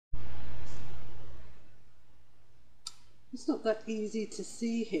It's not that easy to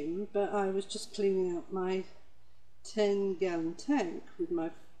see him, but I was just cleaning up my 10-gallon tank with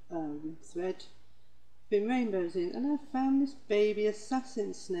my thread, been rainbows in, and I found this baby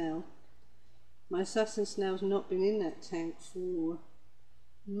assassin snail. My assassin snail's not been in that tank for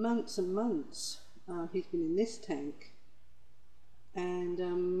months and months. He's been in this tank, and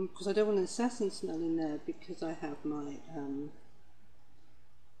because I don't want an assassin snail in there, because I have my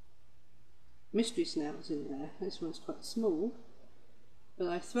mystery snails in there. This one's quite small, but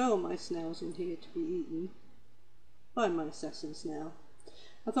I throw all my snails in here to be eaten by my assassin snail.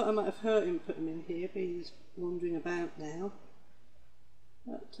 I thought I might have hurt him, put him in here, but he's wandering about now.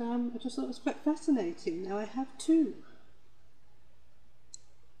 But I just thought it was quite fascinating. Now I have two.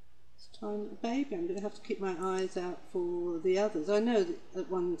 It's time the baby. I'm going to have to keep my eyes out for the others. I know that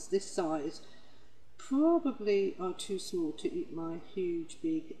ones this size probably are too small to eat my huge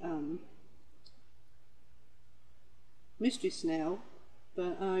big mystery snail,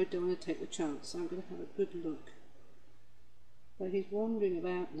 but I don't want to take the chance, so I'm going to have a good look. So he's wandering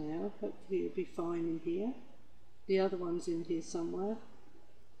about now. Hopefully he'll be fine in here. The other one's in here somewhere.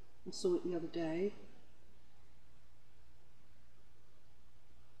 I saw it the other day.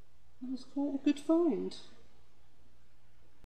 That was quite a good find.